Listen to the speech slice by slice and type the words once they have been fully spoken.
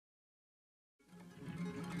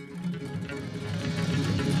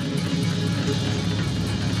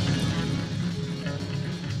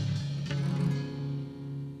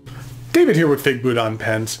David here with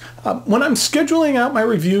figbootonpens. When I'm scheduling out my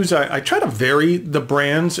reviews, I try to vary the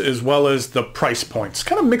brands as well as the price points,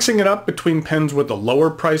 kind of mixing it up between pens with a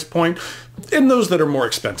lower price point and those that are more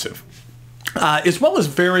expensive. As well as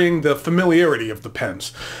varying the familiarity of the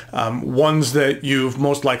pens, ones that you've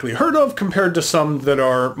most likely heard of compared to some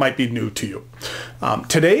that might be new to you.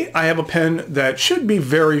 Today I have a pen that should be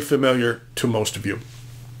very familiar to most of you.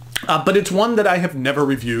 But it's one that I have never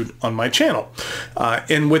reviewed on my channel.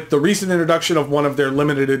 And with the recent introduction of one of their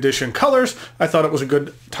limited edition colors, I thought it was a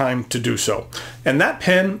good time to do so. And that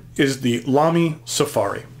pen is the Lamy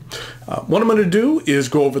Safari. What I'm going to do is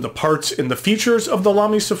go over the parts and the features of the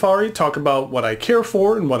Lamy Safari, talk about what I care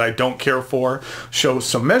for and what I don't care for, show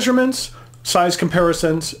some measurements, size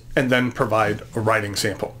comparisons, and then provide a writing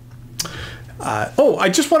sample. I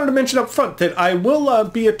just wanted to mention up front that I will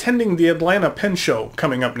be attending the Atlanta Pen Show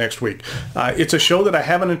coming up next week. It's a show that I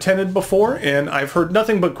haven't attended before, and I've heard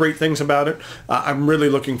nothing but great things about it. I'm really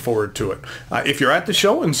looking forward to it. If you're at the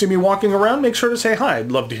show and see me walking around, make sure to say hi.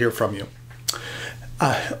 I'd love to hear from you.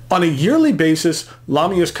 On a yearly basis,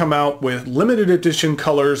 Lamy has come out with limited edition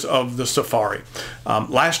colors of the Safari.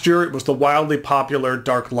 Last year it was the wildly popular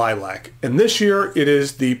dark lilac, and this year it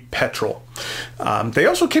is the Petrol. They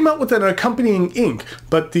also came out with an accompanying ink,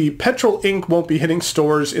 but the Petrol ink won't be hitting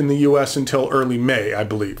stores in the US until early May, I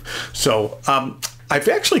believe. So I've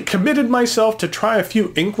actually committed myself to try a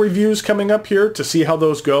few ink reviews coming up here to see how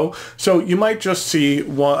those go. So you might just see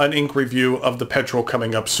an ink review of the Petrol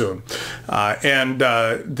coming up soon. I'll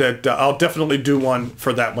definitely do one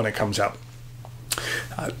for that when it comes out.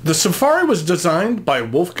 The Safari was designed by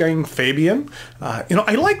Wolfgang Fabian.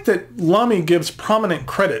 I like that Lamy gives prominent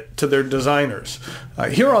credit to their designers.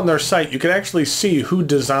 Here on their site, you can actually see who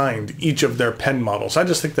designed each of their pen models. I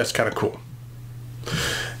just think that's kind of cool.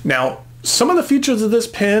 Now, some of the features of this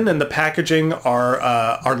pen and the packaging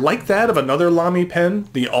are like that of another Lamy pen,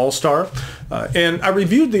 the All-Star. And I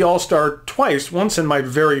reviewed the All-Star twice, once in my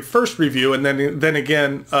very first review, and then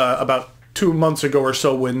again about 2 months ago or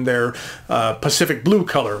so when their Pacific Blue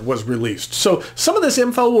color was released. So some of this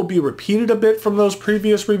info will be repeated a bit from those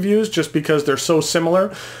previous reviews just because they're so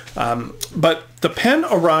similar. But the pen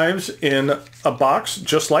arrives in a box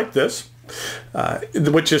just like this.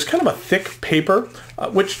 Which is kind of a thick paper,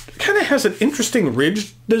 which kind of has an interesting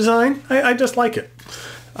ridged design. I just like it.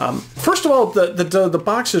 First of all, the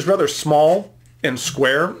box is rather small and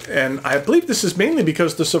square, and I believe this is mainly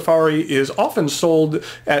because the Safari is often sold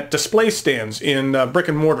at display stands in brick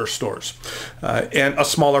and mortar stores. And a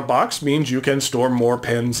smaller box means you can store more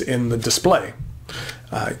pens in the display.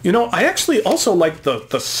 I actually also like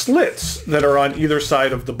the slits that are on either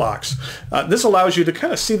side of the box. This allows you to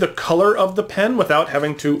kind of see the color of the pen without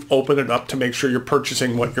having to open it up to make sure you're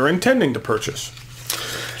purchasing what you're intending to purchase.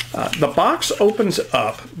 The box opens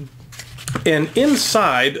up, and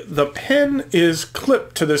inside the pen is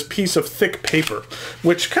clipped to this piece of thick paper,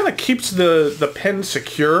 which kind of keeps the pen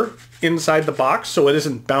secure inside the box so it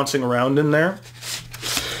isn't bouncing around in there.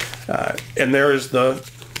 And there is the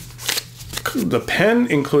pen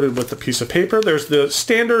included with the piece of paper. There's the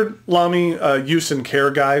standard Lamy use and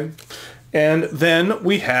care guide. And then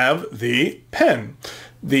we have the pen,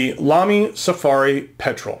 the Lamy Safari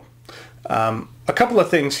Petrol. A couple of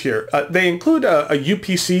things here. They include a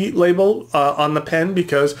UPC label on the pen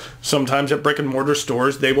because sometimes at brick and mortar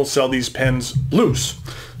stores they will sell these pens loose.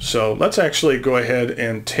 So let's actually go ahead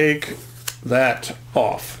and take that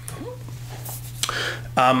off.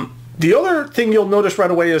 The other thing you'll notice right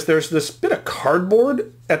away is there's this bit of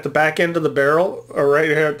cardboard at the back end of the barrel, or right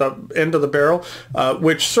here at the end of the barrel,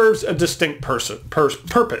 which serves a distinct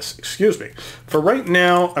purpose. Excuse me. For right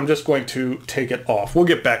now, I'm just going to take it off. We'll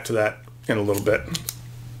get back to that in a little bit.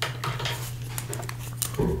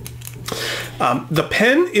 The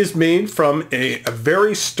pen is made from a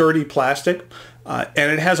very sturdy plastic.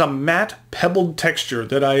 And it has a matte pebbled texture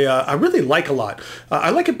that I really like a lot. I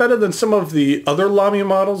like it better than some of the other Lamy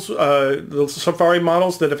models, the Safari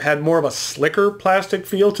models that have had more of a slicker plastic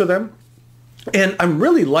feel to them. And I'm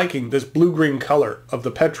really liking this blue-green color of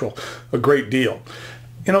the Petrol a great deal.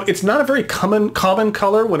 It's not a very common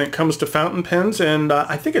color when it comes to fountain pens, and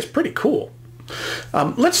I think it's pretty cool.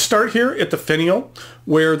 Let's start here at the finial,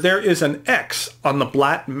 where there is an X on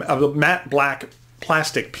the matte black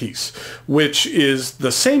plastic piece, which is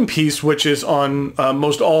the same piece which is on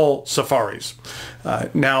most all Safaris.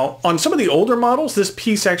 Now, on some of the older models, this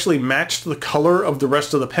piece actually matched the color of the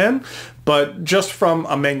rest of the pen, but just from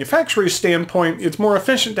a manufacturer's standpoint, it's more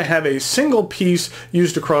efficient to have a single piece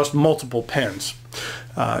used across multiple pens.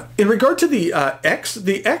 In regard to the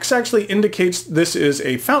X actually indicates this is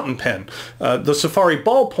a fountain pen. The Safari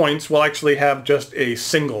ballpoints will actually have just a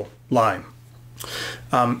single line.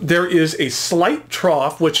 There is a slight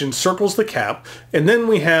trough which encircles the cap, and then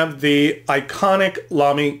we have the iconic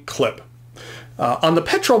Lamy clip. On the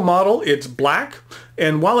Petrol model, it's black,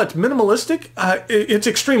 and while it's minimalistic, it's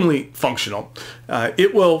extremely functional.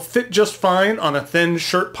 It will fit just fine on a thin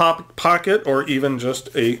shirt pocket or even just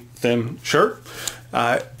a thin shirt.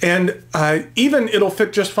 And even it'll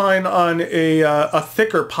fit just fine on a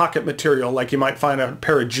thicker pocket material, like you might find a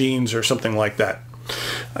pair of jeans or something like that.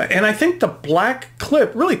 And I think the black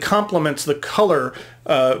clip really complements the color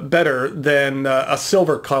better than a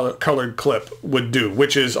silver colored clip would do,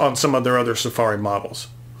 which is on some of their other Safari models.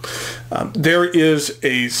 There is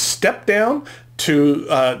a step down to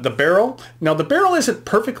the barrel. Now the barrel isn't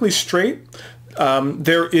perfectly straight.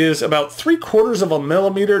 There is about 3/4 of a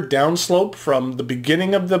millimeter downslope from the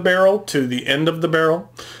beginning of the barrel to the end of the barrel.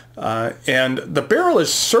 And the barrel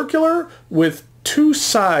is circular with two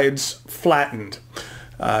sides flattened.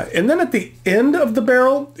 And then at the end of the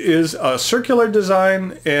barrel is a circular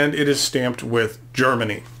design, and it is stamped with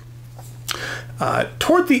Germany.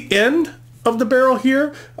 Toward the end of the barrel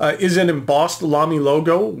here is an embossed Lamy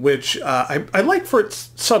logo, which I like for its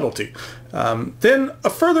subtlety. Then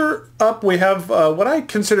further up we have what I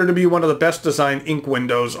consider to be one of the best designed ink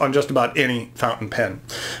windows on just about any fountain pen.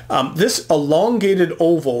 This elongated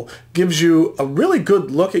oval gives you a really good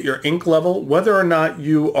look at your ink level, whether or not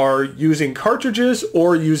you are using cartridges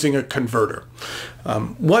or using a converter.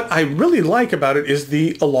 What I really like about it is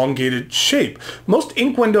the elongated shape. Most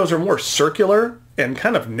ink windows are more circular and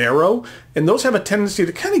kind of narrow, and those have a tendency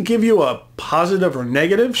to kind of give you a positive or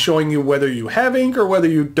negative, showing you whether you have ink or whether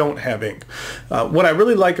you don't have ink. What I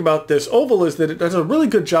really like about this oval is that it does a really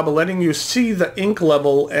good job of letting you see the ink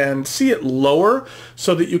level and see it lower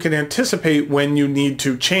so that you can anticipate when you need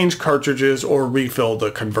to change cartridges or refill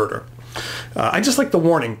the converter. I just like the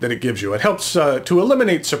warning that it gives you. It helps to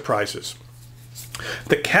eliminate surprises.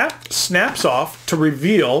 The cap snaps off to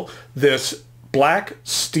reveal this black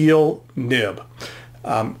steel nib.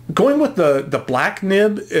 Going with the black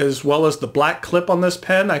nib as well as the black clip on this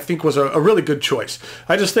pen, I think was a really good choice.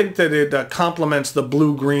 I just think that it complements the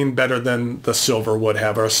blue-green better than the silver would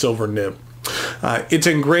have, or a silver nib. It's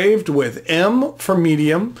engraved with M for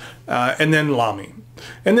medium, and then Lamy.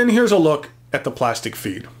 And then here's a look at the plastic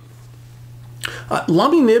feed.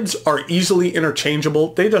 Lamy nibs are easily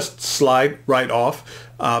interchangeable. They just slide right off.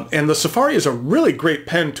 And the Safari is a really great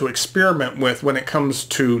pen to experiment with when it comes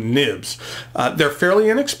to nibs. They're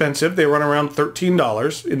fairly inexpensive. They run around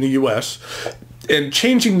 $13 in the US. And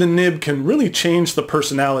changing the nib can really change the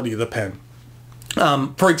personality of the pen.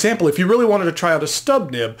 For example, if you really wanted to try out a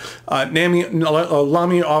stub nib, Lamy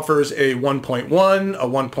offers a 1.1, a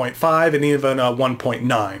 1.5, and even a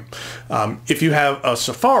 1.9. If you have a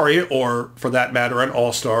Safari, or for that matter, an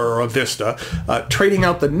All-Star or a Vista, trading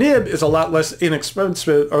out the nib is a lot less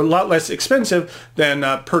inexpensive, or a lot less expensive than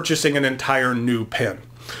purchasing an entire new pen.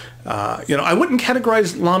 I wouldn't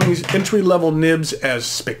categorize Lamy's entry-level nibs as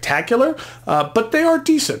spectacular, but they are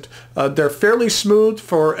decent. They're fairly smooth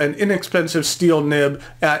for an inexpensive steel nib,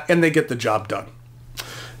 and they get the job done.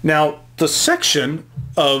 Now, the section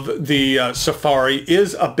of the Safari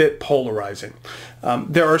is a bit polarizing.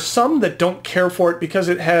 There are some that don't care for it because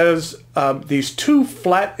it has these two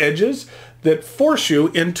flat edges that force you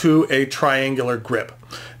into a triangular grip.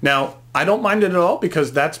 Now, I don't mind it at all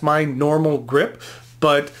because that's my normal grip.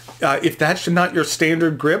 But if that's not your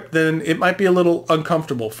standard grip, then it might be a little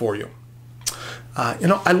uncomfortable for you.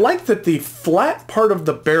 I like that the flat part of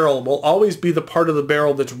the barrel will always be the part of the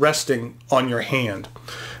barrel that's resting on your hand.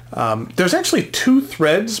 There's actually two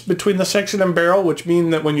threads between the section and barrel, which mean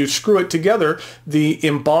that when you screw it together, the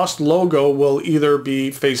embossed logo will either be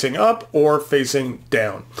facing up or facing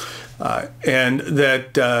down. And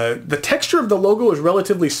that the texture of the logo is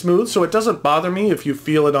relatively smooth, so it doesn't bother me if you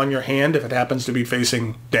feel it on your hand if it happens to be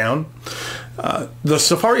facing down. The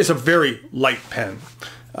Safari is a very light pen.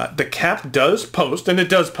 The cap does post, and it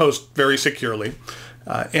does post very securely.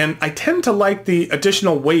 And I tend to like the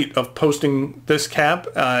additional weight of posting this cap.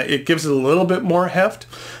 It gives it a little bit more heft,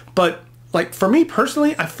 but like for me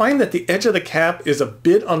personally, I find that the edge of the cap is a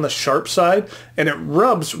bit on the sharp side, and it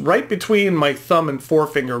rubs right between my thumb and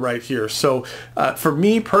forefinger right here. So for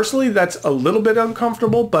me personally, that's a little bit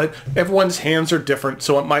uncomfortable, but everyone's hands are different,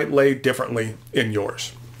 so it might lay differently in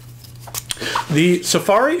yours. The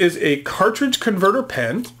Safari is a cartridge converter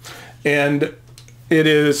pen, and it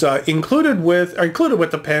is included with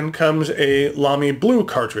the pen comes a Lamy blue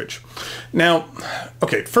cartridge. Now,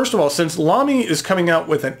 okay, first of all, since Lamy is coming out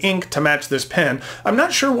with an ink to match this pen, I'm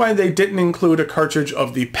not sure why they didn't include a cartridge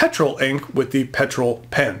of the Petrol ink with the Petrol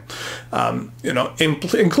pen. You know,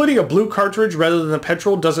 including a blue cartridge rather than the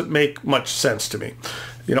Petrol doesn't make much sense to me.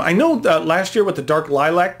 You know, I know that last year with the Dark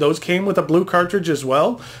Lilac, those came with a blue cartridge as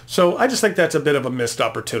well, so I just think that's a bit of a missed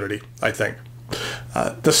opportunity, I think.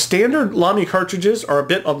 The standard Lamy cartridges are a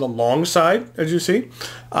bit on the long side, as you see,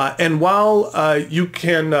 and while you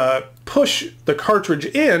can push the cartridge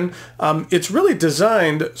in, it's really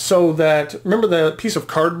designed so that, remember the piece of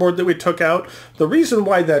cardboard that we took out? The reason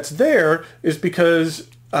why that's there is because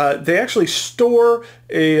they actually store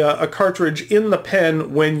a cartridge in the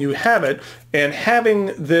pen when you have it, and having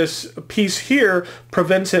this piece here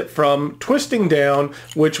prevents it from twisting down,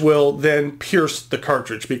 which will then pierce the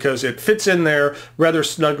cartridge because it fits in there rather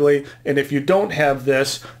snugly, and if you don't have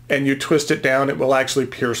this and you twist it down, it will actually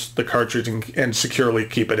pierce the cartridge and securely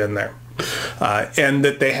keep it in there. And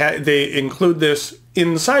that they include this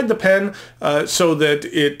inside the pen so that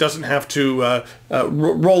it doesn't have to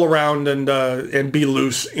roll around and be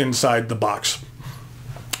loose inside the box.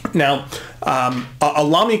 Now, a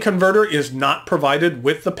Lamy converter is not provided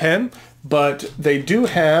with the pen, but they do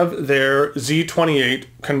have their Z28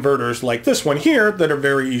 converters like this one here that are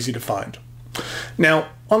very easy to find. Now,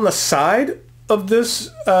 on the side of this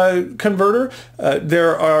converter,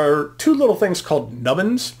 there are two little things called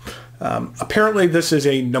nubbins. Apparently this is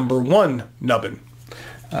a #1 nubbin.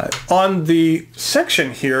 On the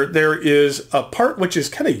section here, there is a part which is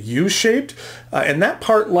kind of U-shaped, and that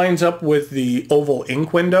part lines up with the oval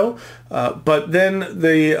ink window, but then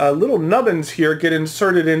the little nubbins here get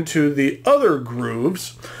inserted into the other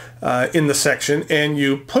grooves in the section, and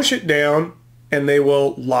you push it down and they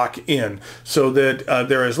will lock in so that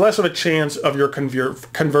there is less of a chance of your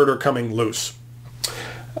converter coming loose.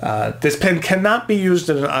 This pen cannot be used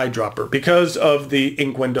in an eyedropper because of the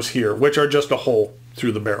ink windows here, which are just a hole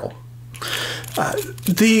through the barrel.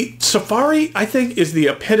 The Safari, I think, is the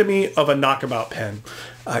epitome of a knockabout pen.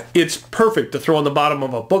 It's perfect to throw on the bottom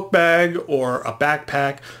of a book bag or a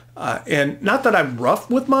backpack. And not that I'm rough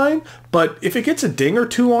with mine, but if it gets a ding or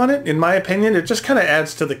two on it, in my opinion, it just kind of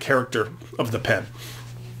adds to the character of the pen.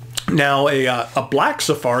 Now, a black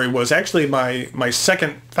Safari was actually my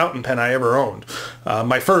second fountain pen I ever owned.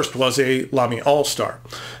 My first was a Lamy All-Star.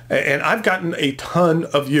 And I've gotten a ton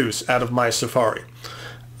of use out of my Safari.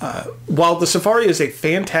 While the Safari is a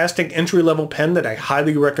fantastic entry-level pen that I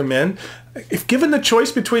highly recommend, if given the choice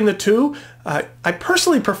between the two, I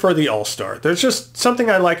personally prefer the All-Star. There's just something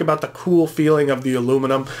I like about the cool feeling of the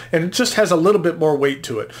aluminum, and it just has a little bit more weight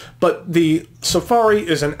to it. But the Safari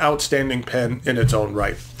is an outstanding pen in its own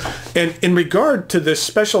right. And in regard to this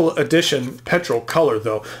special edition petrol color,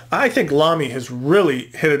 though, I think Lamy has really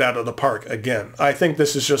hit it out of the park again. I think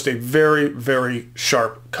this is just a very, very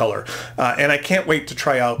sharp color, and I can't wait to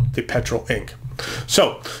try out the petrol ink.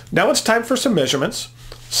 So now it's time for some measurements,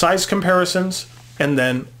 size comparisons, and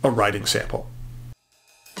then a writing sample.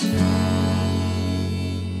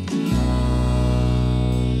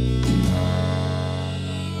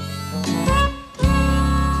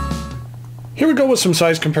 Here we go with some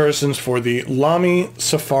size comparisons for the Lamy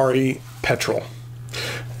Safari Petrol.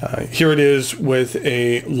 Here it is with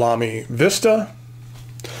a Lamy Vista.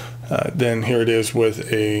 Then here it is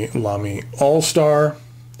with a Lamy All-Star.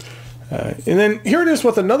 And then here it is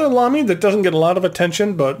with another Lamy that doesn't get a lot of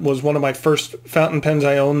attention, but was one of my first fountain pens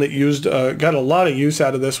I owned that got a lot of use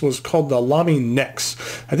out of this, was called the Lamy Nex.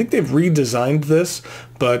 I think they've redesigned this,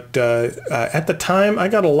 but at the time I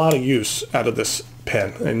got a lot of use out of this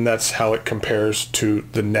pen, and that's how it compares to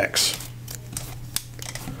the Nex.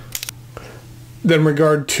 Then in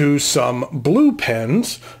regard to some blue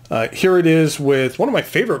pens, here it is with one of my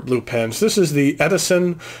favorite blue pens. This is the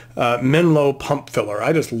Edison Menlo Pump Filler.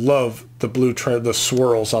 I just love the blue the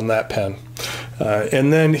swirls on that pen.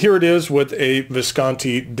 And then here it is with a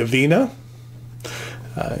Visconti Divina.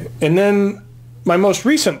 And then my most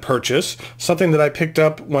recent purchase, something that I picked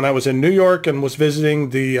up when I was in New York and was visiting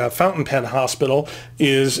the Fountain Pen Hospital,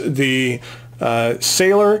 is the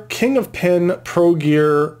Sailor King of Pen Pro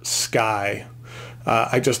Gear Sky.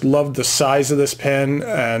 I just loved the size of this pen,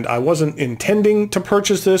 and I wasn't intending to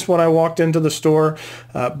purchase this when I walked into the store,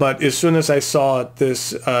 but as soon as I saw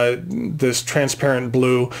this this transparent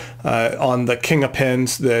blue on the King of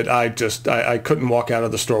Pens, that I couldn't walk out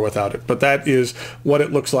of the store without it. But that is what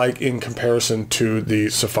it looks like in comparison to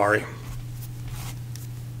the Safari.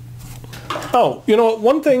 Oh, you know,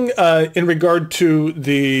 one thing in regard to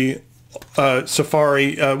the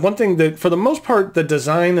Safari, one thing that for the most part the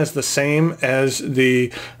design is the same as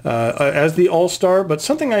the All-Star, but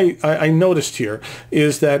something I noticed here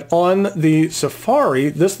is that on the Safari,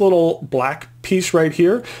 this little black piece right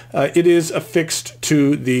here, it is affixed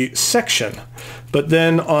to the section, but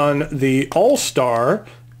then on the All-Star,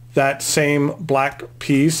 that same black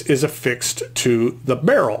piece is affixed to the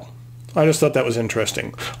barrel. I just thought that was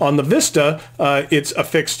interesting. On the Vista, it's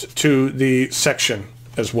affixed to the section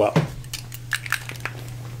as well.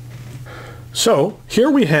 So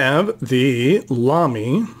here we have the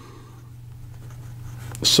Lamy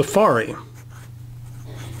Safari.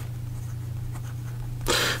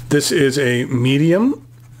 This is a medium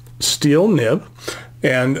steel nib,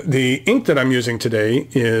 and the ink that I'm using today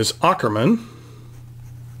is Ackerman.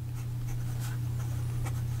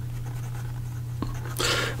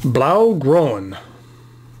 Blaugrün.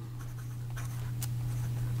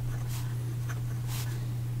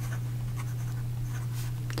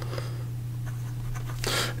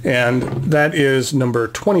 And that is number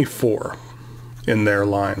 24 in their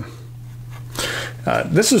line.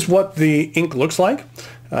 This is what the ink looks like.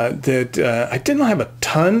 I didn't have a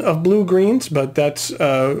ton of blue greens, but that's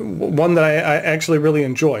one that I actually really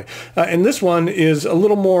enjoy. And this one is a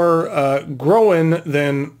little more Grün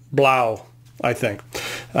than Blau, I think.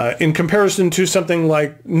 In comparison to something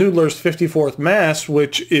like Noodler's 54th Mass,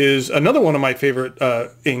 which is another one of my favorite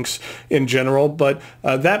inks in general, but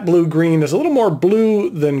that blue-green is a little more blue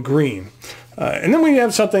than green. And then we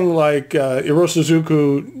have something like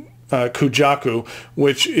Irosuzuku Kujaku,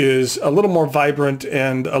 which is a little more vibrant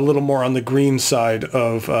and a little more on the green side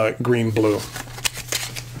of green-blue.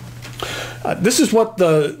 This is what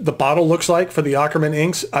the bottle looks like for the Ackerman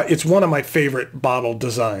inks. It's one of my favorite bottle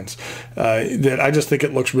designs that I just think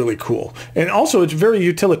it looks really cool. And also it's very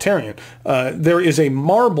utilitarian. There is a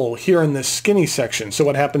marble here in this skinny section. So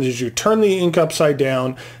what happens is you turn the ink upside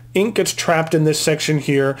down, ink gets trapped in this section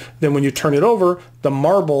here, then when you turn it over, the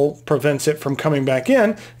marble prevents it from coming back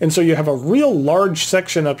in, and so you have a real large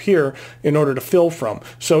section up here in order to fill from.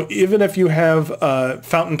 So even if you have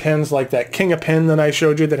fountain pens like that King of Pen that I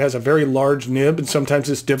showed you that has a very large nib, and sometimes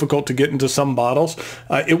it's difficult to get into some bottles,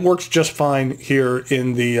 it works just fine here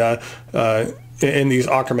in the in these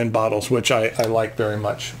Ackerman bottles, which I like very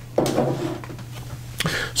much.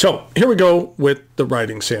 So here we go with the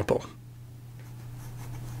writing sample.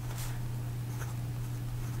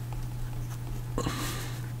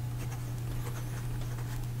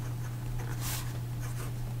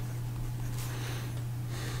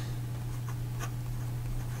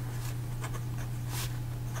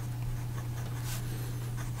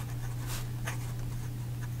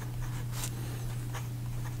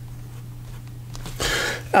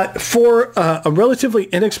 For a relatively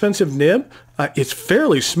inexpensive nib, it's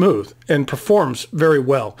fairly smooth and performs very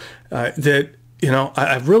well.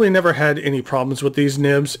 I've really never had any problems with these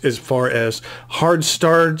nibs as far as hard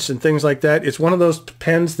starts and things like that. It's one of those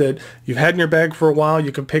pens that you've had in your bag for a while,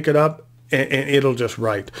 you can pick it up and it'll just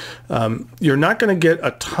write. You're not going to get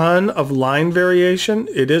a ton of line variation.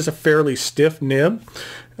 It is a fairly stiff nib.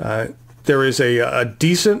 There is a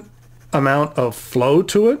decent amount of flow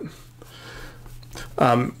to it.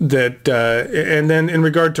 And then in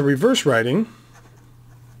regard to reverse writing,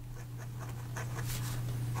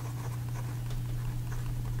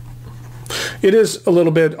 it is a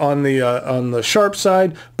little bit on the sharp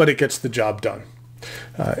side, but it gets the job done.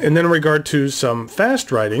 And then in regard to some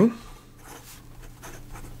fast writing,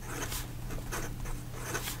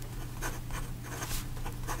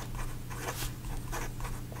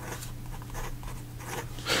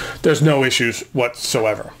 there's no issues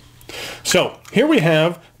whatsoever. So here we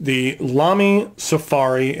have the Lamy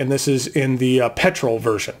Safari, and this is in the Petrol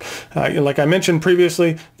version. Like I mentioned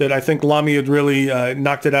previously, that I think Lamy had really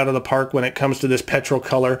knocked it out of the park when it comes to this petrol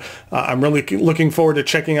color. I'm really looking forward to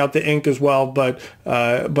checking out the ink as well, but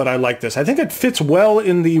I like this. I think it fits well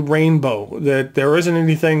in the rainbow, that there isn't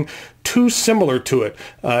anything too similar to it,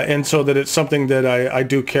 and so that it's something that I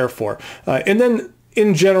do care for. And then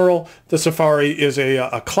in general, the Safari is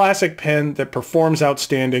a classic pen that performs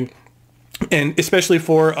outstanding. And especially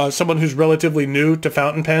for someone who's relatively new to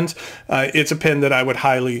fountain pens, it's a pen that I would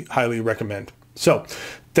highly, highly recommend. So,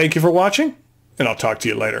 thank you for watching, and I'll talk to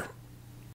you later.